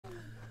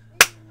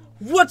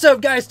What's up,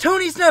 guys?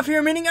 Tony Snuff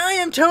here, meaning I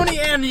am Tony,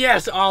 and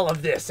yes, all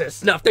of this is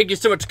Snuff. Thank you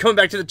so much for coming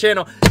back to the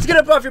channel. Let's get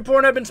up off your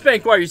Pornhub and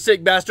spank while you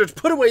sick bastards.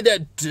 Put away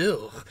that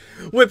dill.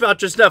 Whip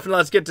out your snuff and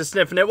let's get to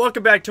sniffing it.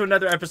 Welcome back to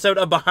another episode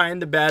of Behind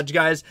the Badge,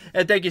 guys,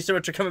 and thank you so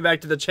much for coming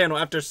back to the channel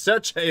after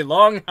such a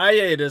long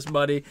hiatus,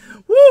 buddy.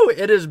 Woo!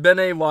 It has been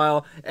a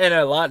while, and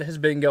a lot has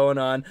been going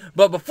on.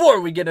 But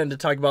before we get into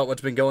talk about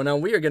what's been going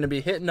on, we are going to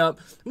be hitting up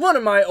one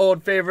of my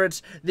old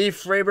favorites, the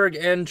Fribourg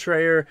and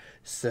Treyers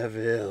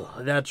SEVILLE.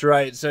 That's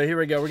right. So here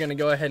we go. We're going to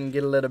go ahead and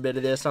get a little bit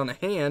of this on the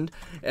hand,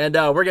 and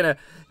we're going to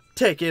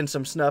take in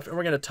some snuff, and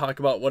we're going to talk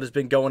about what has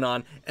been going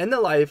on in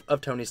the life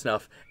of Tony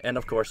Snuff and,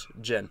 of course,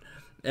 Jen.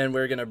 And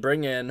we're going to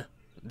bring in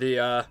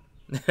the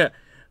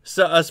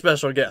a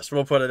special guest.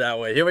 We'll put it that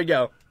way. Here we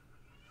go.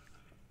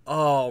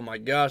 Oh, my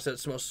gosh. That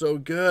smells so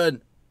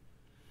good.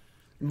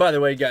 By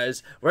the way,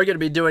 guys, we're going to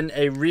be doing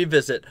a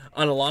revisit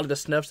on a lot of the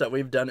snuffs that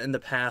we've done in the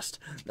past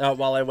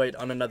while I wait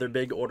on another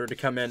big order to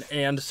come in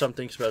and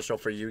something special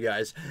for you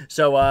guys.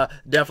 So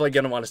definitely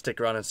going to want to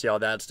stick around and see all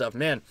that stuff.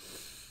 Man,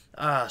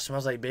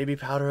 smells like baby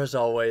powder as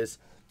always.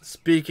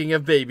 Speaking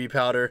of baby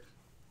powder,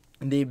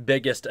 the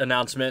biggest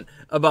announcement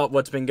about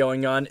what's been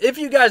going on. If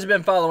you guys have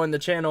been following the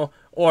channel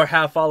or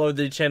have followed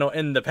the channel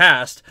in the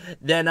past,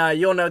 then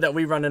you'll know that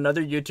we run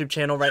another YouTube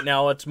channel right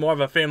now. It's more of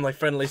a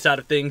family-friendly side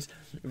of things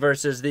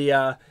versus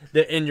the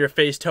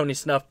in-your-face Tony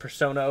Snuff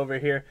persona over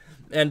here.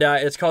 And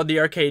it's called The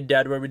Arcade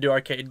Dad, where we do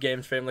arcade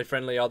games,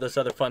 family-friendly, all this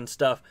other fun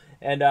stuff.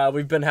 And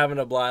we've been having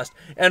a blast.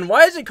 And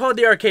why is it called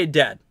The Arcade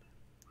Dad?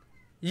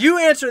 You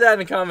answer that in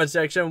the comment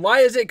section. Why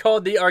is it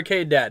called The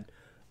Arcade Dad?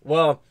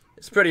 Well,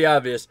 it's pretty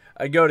obvious.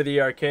 I go to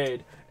the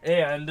arcade,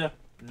 and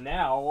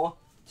now,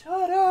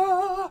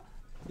 ta-da!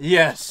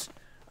 Yes,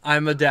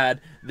 I'm a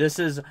dad. This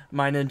is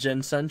mine and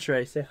Jen's son,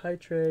 Trey. Say hi,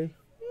 Trey.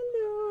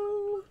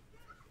 Hello.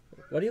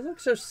 Why do you look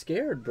so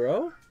scared,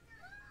 bro?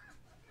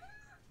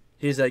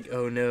 He's like,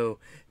 oh no,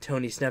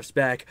 Tony Snuff's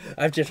back.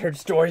 I've just heard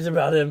stories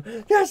about him.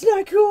 That's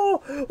not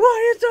cool.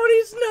 Why is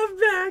Tony Snuff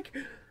back?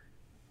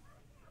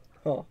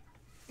 Oh.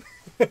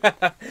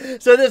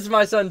 So this is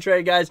my son,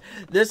 Trey, guys.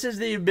 This is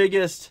the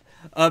biggest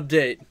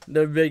update,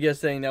 the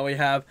biggest thing that we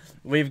have.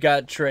 We've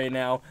got Trey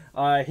now.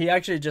 He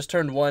actually just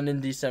turned 1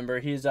 in December.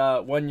 He's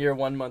 1 year,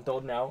 1 month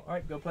old now. All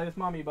right, go play with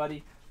mommy,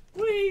 buddy.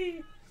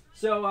 Whee!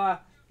 So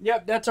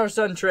yep, that's our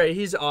son Trey.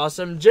 He's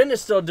awesome. Jen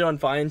is still doing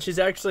fine. She's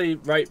actually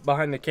right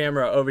behind the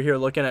camera over here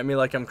looking at me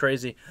like I'm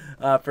crazy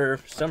for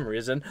some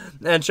reason,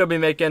 and she'll be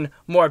making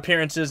more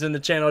appearances in the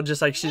channel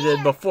just like she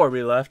did before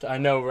we left. I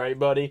know, right,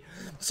 buddy?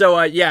 So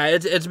yeah,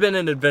 it's been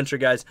an adventure,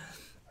 guys.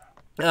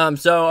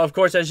 So, of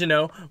course, as you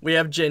know, we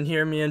have Jen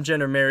here. Me and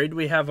Jen are married.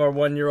 We have our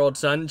 1-year-old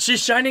son.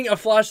 She's shining a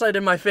flashlight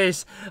in my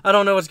face. I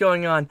don't know what's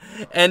going on.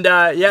 And,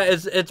 yeah,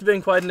 it's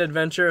been quite an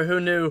adventure.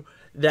 Who knew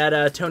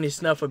that Tony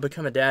Snuff would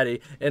become a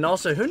daddy? And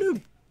also, who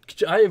knew?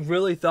 I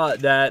really thought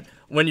that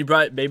when you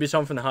brought babies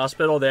home from the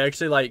hospital, they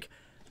actually, like,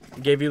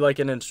 gave you, like,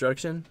 an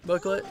instruction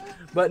booklet.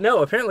 But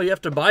no, apparently you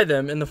have to buy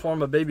them in the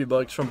form of baby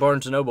books from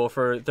Barnes & Noble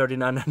for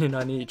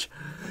 $39.99 each.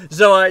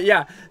 So,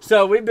 yeah.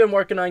 So, we've been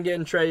working on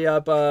getting Trey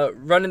up,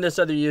 running this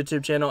other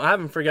YouTube channel. I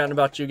haven't forgotten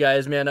about you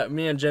guys, man.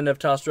 Me and Jen have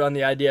tossed around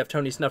the idea of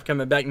Tony Snuff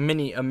coming back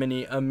many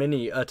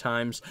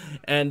times.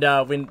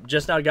 And we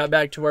just now got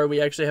back to where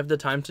we actually have the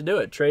time to do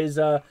it. Trey's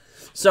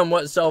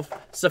somewhat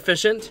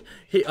self-sufficient.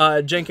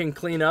 Jen can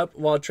clean up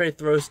while Trey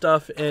throws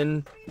stuff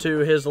into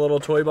his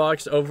little toy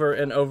box over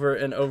and over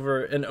and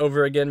over and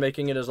over again,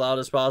 making it as loud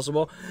as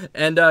possible.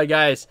 And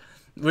guys,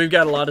 we've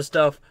got a lot of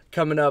stuff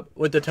coming up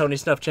with the Tony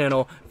Snuff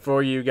channel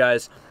for you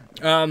guys.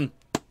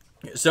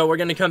 So we're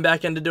going to come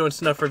back into doing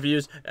snuff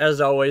reviews, as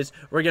always.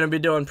 We're going to be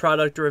doing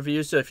product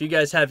reviews, so if you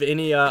guys have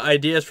any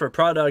ideas for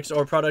products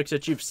or products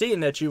that you've seen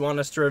that you want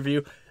us to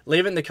review,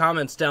 leave it in the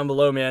comments down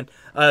below, man.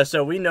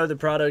 So we know the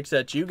products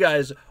that you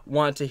guys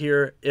want to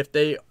hear, if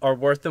they are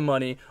worth the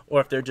money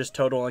or if they're just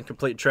total and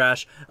complete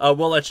trash.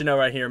 We'll let you know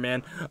right here,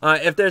 man.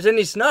 If there's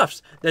any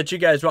snuffs that you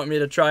guys want me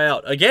to try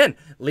out, again,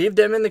 leave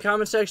them in the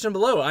comment section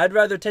below. I'd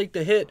rather take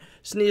the hit,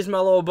 sneeze my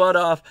little butt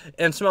off,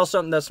 and smell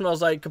something that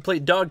smells like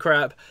complete dog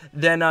crap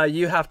than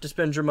you have to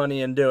spend your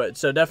money and do it.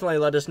 So definitely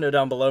let us know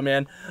down below,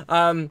 man.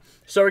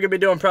 So we're going to be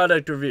doing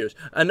product reviews.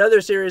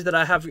 Another series that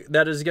I have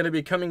that is going to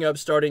be coming up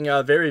starting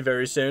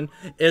very soon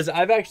is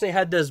I've actually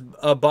had this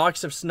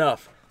box of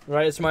snuff,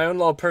 right? It's my own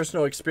little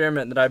personal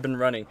experiment that I've been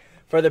running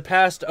for the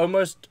past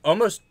almost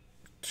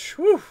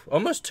 2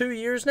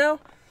 years now.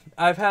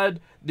 I've had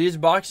these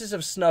boxes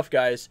of snuff,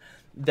 guys,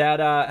 that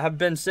have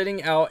been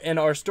sitting out in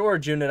our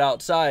storage unit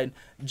outside,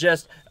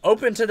 just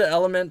open to the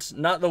elements,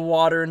 not the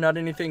water, not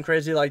anything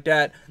crazy like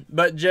that,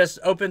 but just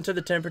open to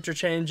the temperature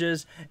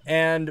changes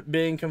and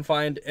being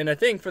confined, and I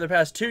think for the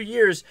past 2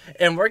 years,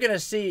 and we're going to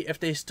see if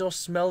they still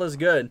smell as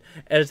good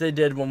as they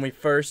did when we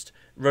first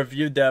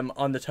reviewed them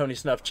on the Tony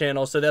Snuff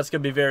channel. So that's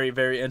going to be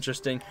very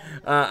interesting.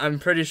 I'm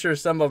pretty sure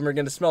some of them are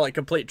going to smell like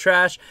complete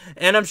trash,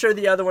 and I'm sure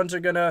the other ones are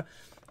going to,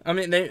 I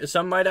mean,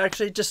 some might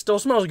actually just still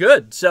smells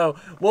good. So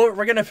we're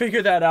going to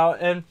figure that out.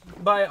 And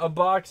by a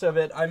box of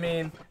it, I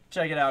mean,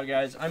 check it out,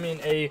 guys. I mean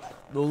a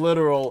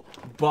literal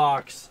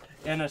box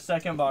and a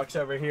second box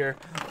over here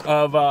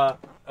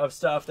of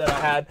stuff that I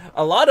had.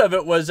 A lot of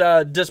it was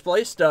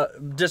display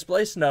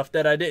snuff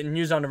that I didn't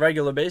use on a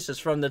regular basis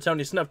from the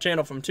Tony Snuff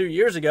channel from 2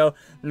 years ago.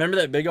 Remember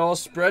that big old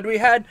spread we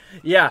had?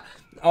 Yeah,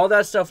 all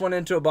that stuff went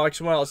into a box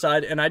and went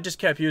outside, and I just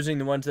kept using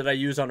the ones that I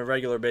use on a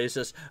regular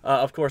basis.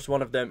 Of course,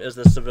 one of them is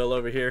the Seville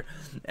over here.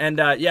 And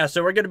yeah,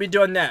 so we're going to be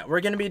doing that.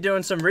 We're going to be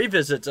doing some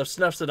revisits of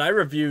snuffs that I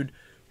reviewed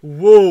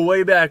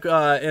way back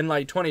in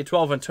like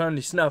 2012 when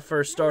Tony Snuff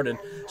first started.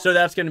 So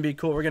that's going to be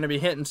cool. We're going to be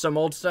hitting some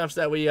old snuffs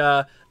that we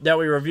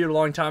reviewed a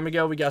long time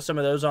ago. We got some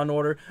of those on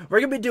order. We're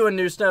going to be doing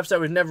new snuffs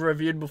that we've never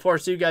reviewed before,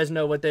 so you guys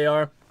know what they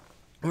are.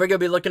 We're going to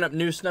be looking up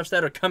new snuffs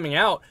that are coming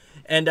out,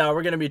 and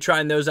we're going to be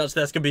trying those out, so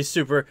that's going to be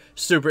super,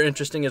 super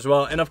interesting as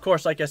well. And, of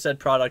course, like I said,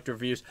 product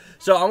reviews.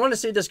 So I want to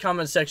see this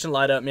comment section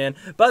light up, man.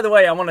 By the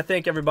way, I want to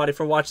thank everybody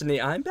for watching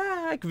the I'm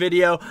Back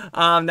video.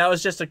 That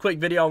was just a quick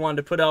video I wanted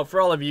to put out for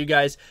all of you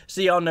guys,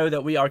 so y'all know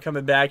that we are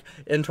coming back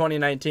in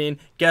 2019.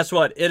 Guess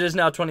what? It is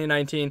now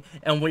 2019,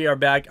 and we are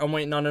back. I'm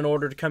waiting on an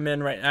order to come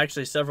in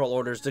actually several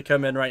orders to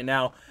come in right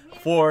now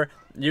for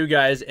you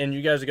guys, and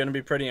you guys are going to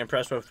be pretty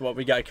impressed with what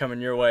we got coming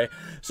your way.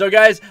 So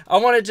guys, I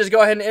want to just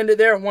go ahead and end it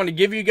there. I want to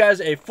give you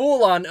guys a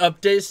full-on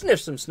update,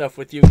 sniff some snuff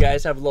with you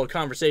guys, have a little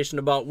conversation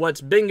about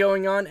what's been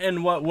going on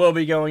and what will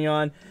be going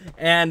on,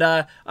 and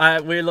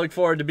we look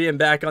forward to being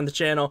back on the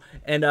channel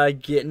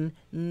and getting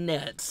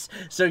nuts.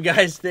 So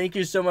guys, thank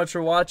you so much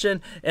for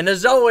watching, and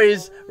as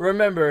always,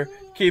 remember,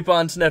 keep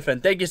on sniffing.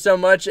 Thank you so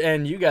much,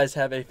 and you guys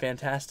have a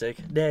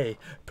fantastic day.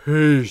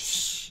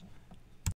 Peace.